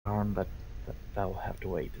but that'll have to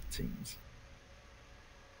wait, it seems.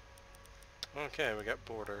 Okay, we got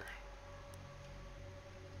border.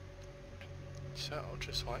 So,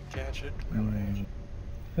 just like Gadget, melee.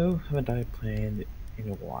 Who haven't I played in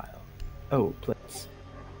a while? Oh, Blitz.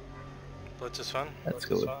 Blitz is fun? Let's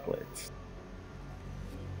go with Blitz.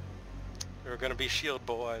 We're gonna be shield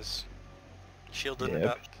boys. Shielding it Yep.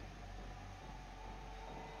 up.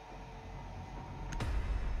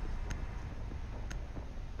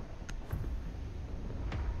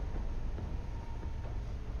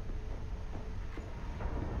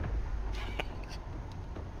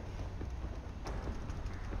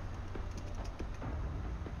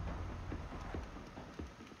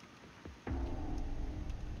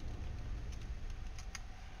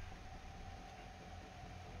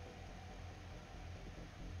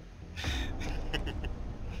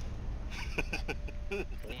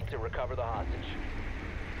 Need to recover the hostage.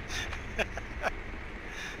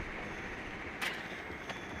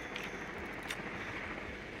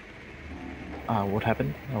 What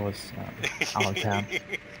happened? I was out of town.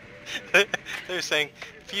 They're saying,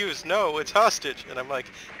 Fuse, no, it's hostage. And I'm like,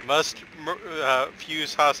 must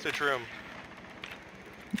fuse hostage room.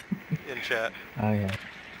 In chat. Oh yeah.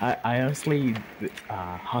 I honestly,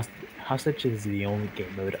 Hostage is the only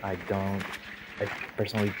game mode I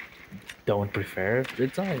personally don't prefer.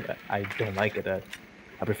 It's not I don't like it.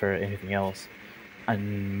 I prefer anything else,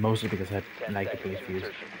 and mostly because I like to play Fuse.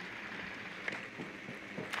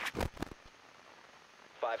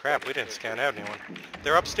 Crap, we didn't scan out anyone.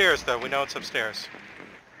 They're upstairs though, we know it's upstairs.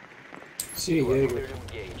 See You are you. clear to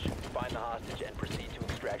engage. Find the hostage and proceed to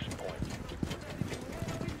extraction point.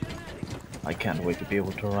 I can't wait to be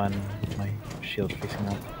able to run with my shield facing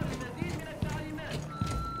up.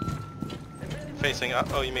 Facing up,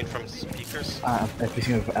 oh you mean from speakers?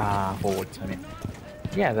 Facing forwards. I mean,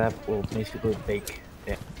 yeah, that will basically make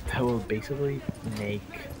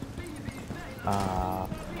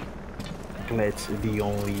Blitz the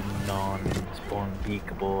only non-spawn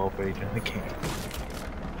peekable operator in the game.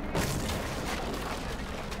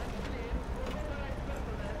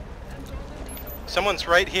 Someone's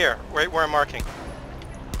right here, right where I'm marking.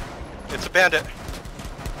 It's a bandit.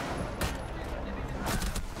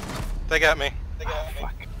 They got me.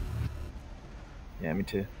 Fuck. Yeah, me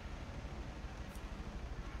too.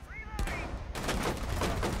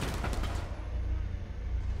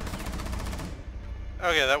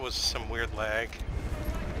 Okay, that was some weird lag.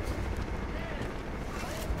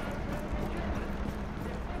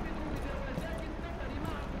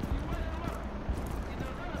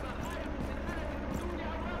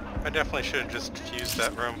 I definitely should have just fused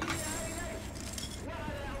that room.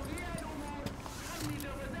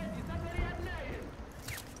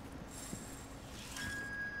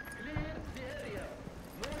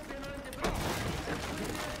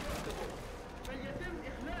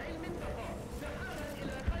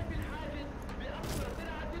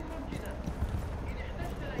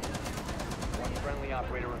 One friendly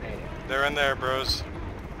operator remaining. They're in there, bros.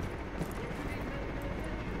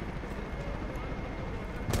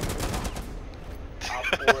 Op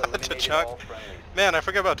 4 eliminated Tachonk. all friendlies. Man, I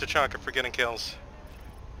forgot about Tachanka for getting kills.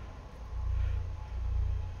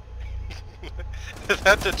 Is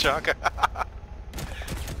that Tachanka?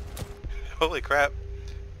 Holy crap.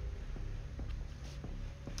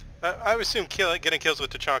 I would assume getting kills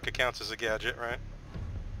with Tachanka counts as a gadget, right?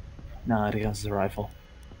 No, it counts as a rifle.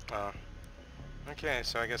 Oh. Okay,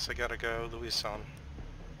 so I guess I gotta go Luison.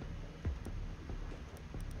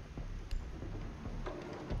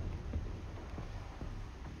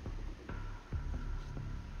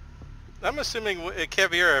 I'm assuming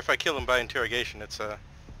Caviar, if I kill him by interrogation, it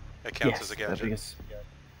counts Yes, as a gadget.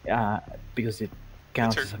 because it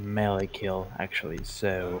counts her- as a melee kill, actually.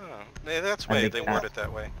 So Oh, yeah, that's I why think they word it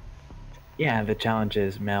that way. yeah, the challenge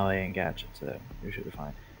is melee and gadget, so you should be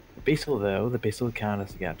fine. The pistol, though, the pistol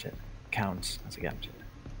counts as a gadget. Counts as a gadget.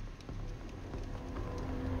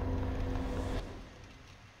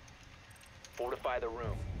 Fortify the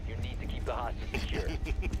room. You need to keep the hostage secure.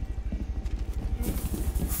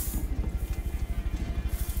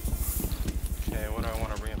 Okay, what do I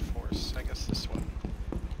want to reinforce? I guess this one.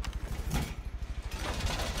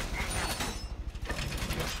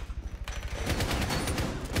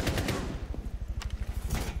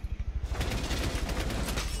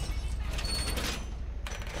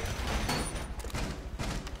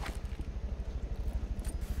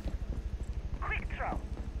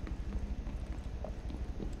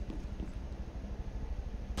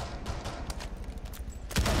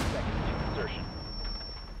 Seconds to insertion.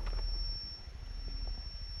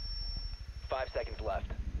 5 seconds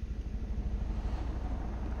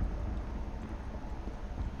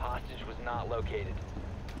hostage was not located.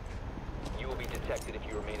 You will be detected if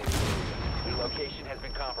you remain in the area. Your location has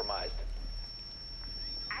been compromised.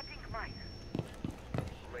 Adding mine.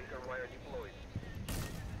 Razor wire deployed.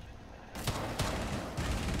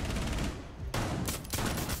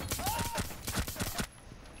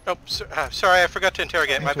 Oh, sorry, I forgot to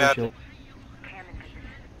interrogate. My bad. Social- Cannon position.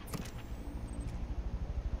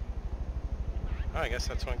 Oh, I guess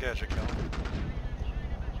that's one gadget kill.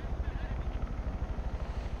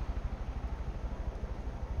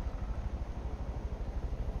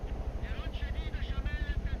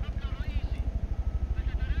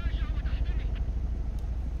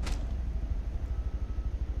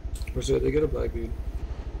 Or so they get a Blackbeard.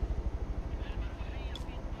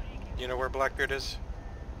 You know where Blackbeard is?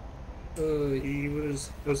 He was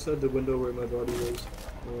outside the window where my body was.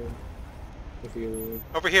 If you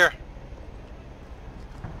Over here.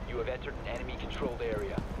 You have entered an enemy-controlled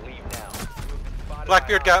area. Leave now. Spotted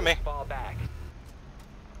Blackbeard by got me. hostiles. Fall back.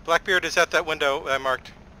 Blackbeard is at that window I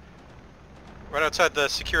marked. Right outside the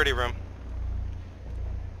security room.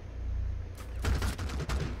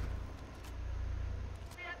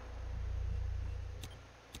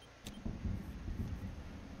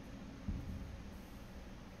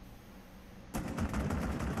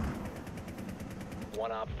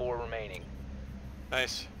 One op 4 remaining.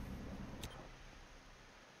 Nice.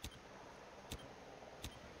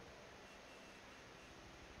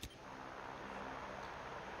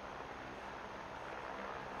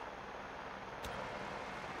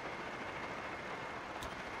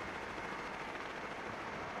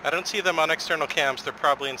 I don't see them on external cams. They're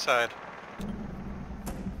probably inside.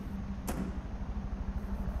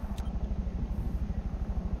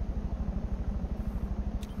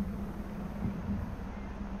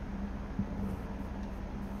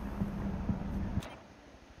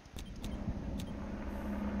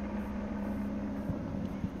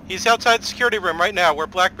 He's outside the security room right now, where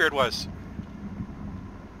Blackbeard was.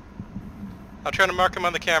 I'll try to mark him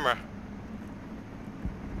on the camera.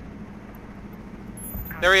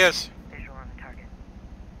 There he is. Visual on the target.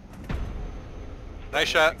 Nice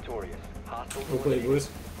shot. Victorious. Hostiles well played, eliminated. boys.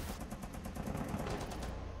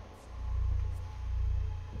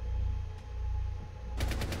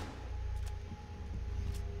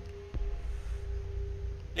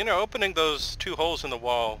 You know, opening those two holes in the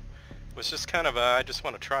wall was just kind of a I just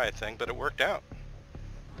want to try a thing, but it worked out.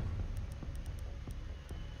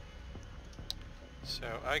 So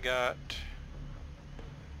I got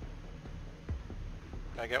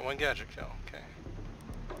one gadget kill, okay.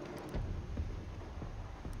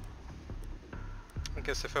 I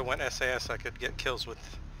guess if I went SAS I could get kills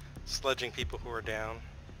with sledging people who are down.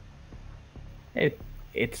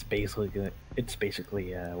 It's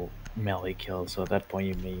basically a melee kill, so at that point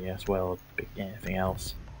you may as well pick anything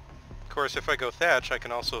else. Of course, if I go Thatch, I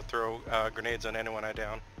can also throw grenades on anyone I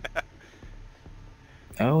down.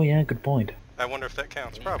 Oh yeah, good point. I wonder if that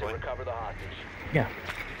counts. Need Probably. to recover the hostage. Yeah.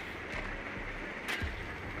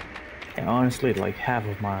 And honestly, like half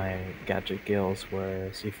of my gadget kills were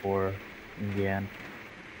C4 in the end.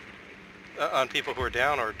 On people who are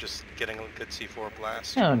down, or just getting a good C4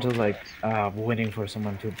 blast? No, just like waiting for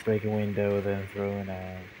someone to break a window, then throwing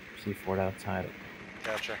a C4 outside.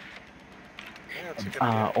 Gotcha. Yeah, that's a good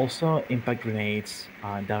idea. Also, impact grenades,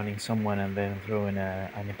 downing someone and then throwing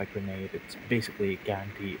an impact grenade. It's basically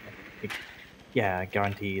guaranteed.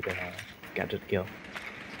 Guaranteed gadget kill.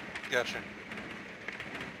 Gotcha.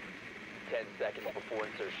 10 seconds before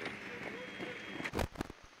insertion.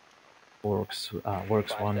 Works 5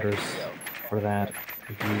 wonders seconds to go. for that.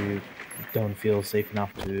 If you don't feel safe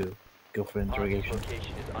enough to go for Hostage interrogation.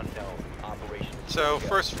 location is unknown. Operation is So, good to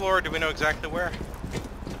go. first floor, do we know exactly where?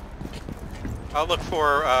 I'll look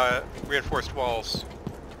for reinforced walls.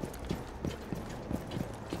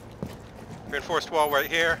 Reinforced wall right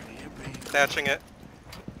here. Thatching it.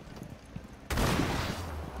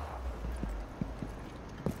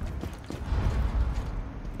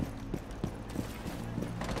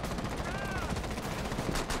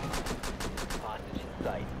 Hostage in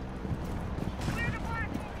sight.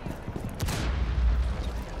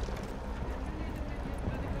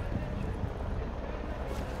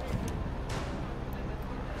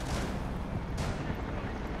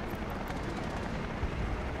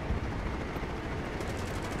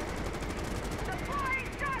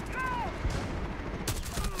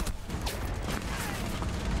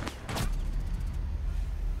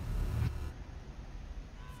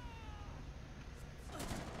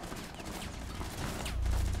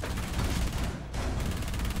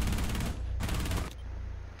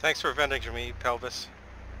 Thanks for vending me, Pelvis.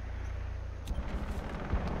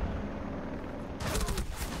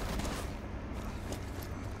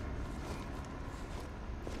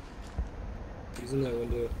 He's in that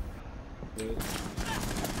window. Right.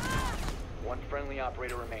 One friendly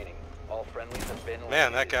operator remaining. All friendlies have been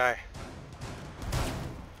Man, that guy.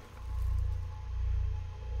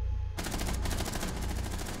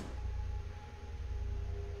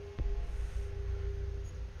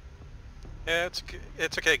 Yeah,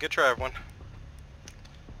 it's okay. Good try, everyone.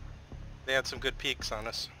 They had some good peeks on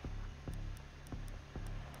us.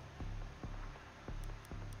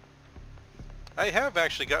 I have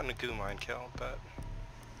actually gotten a goo mine kill, but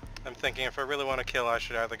I'm thinking if I really want to kill, I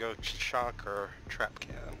should either go shock or trap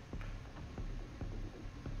can.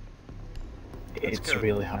 It's good.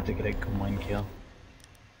 really hard to get a combine kill.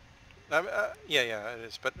 Yeah, it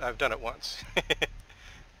is, but I've done it once.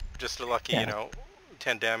 Just a lucky, Yeah. you know,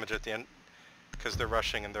 10 damage at the end, because they're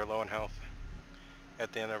rushing and they're low in health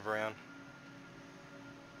at the end of a round.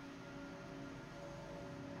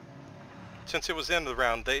 Since it was the end of the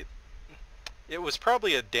round, it was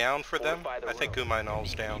probably a down for them. Fortify the I think room. Gumine always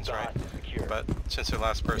Keep downs, the right? hostage secure. But since they're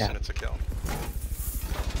last person, Yeah. it's a kill.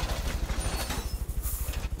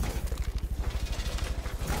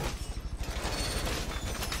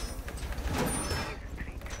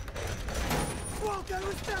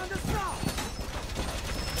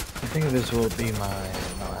 I think this will be my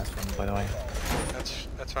last one, by the way.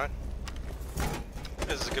 That's fine.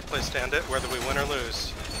 This is a good place to end it, whether we win or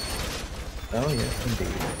lose. Oh yes,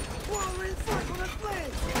 indeed.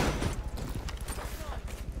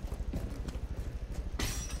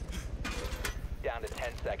 Down to 10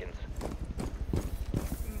 seconds.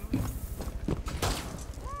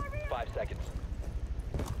 5 seconds.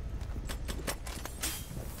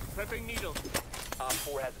 Prepping needle. Op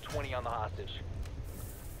 4 has 20 on the hostage.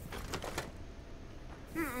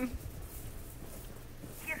 Here's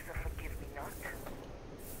the forgive me not.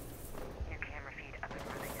 New camera feed up and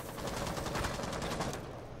running.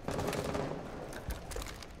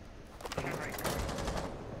 Camera in.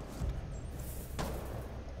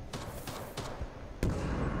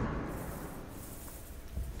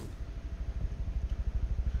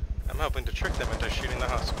 I'm hoping to trick them into shooting the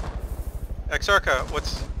hospital. Exarca,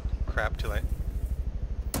 what's... Crap, too late.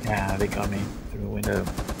 Yeah, they got me through the window.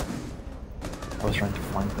 I was trying to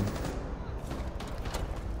flank them.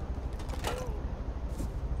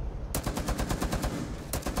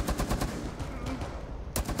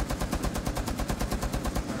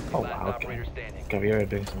 Oh Last wow, okay. operator standing. Gaviera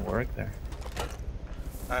doing some work there.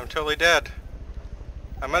 I'm totally dead.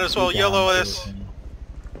 I might as well Down yellow to this. the-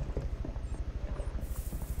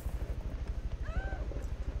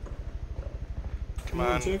 Come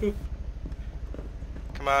on. Jacob.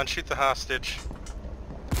 Come on, shoot the hostage.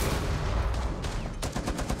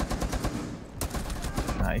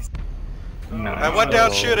 Nice. Nice. I went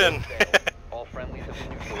down Oh, shooting. All friendlies have been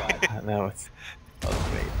neutralized. That was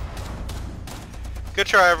great. Good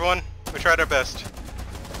try, everyone. We tried our best.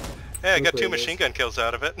 Hey, I got Okay, 2 guys. machine gun kills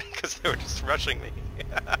out of it, because they were just rushing me.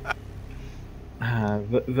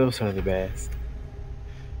 Those are the best.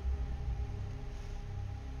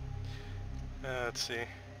 Let's see.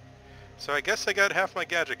 So I guess I got half my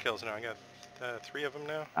gadget kills now. I got 3 of them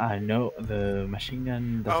now. I know the machine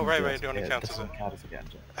gun doesn't Oh, right, count it only counts as doesn't a- count as a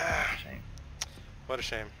gadget. Ah. Shame. What a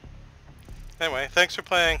shame. Anyway, thanks for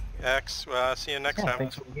playing, X. See you next Yeah, time.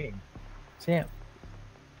 thanks for the game. See ya.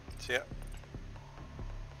 See ya.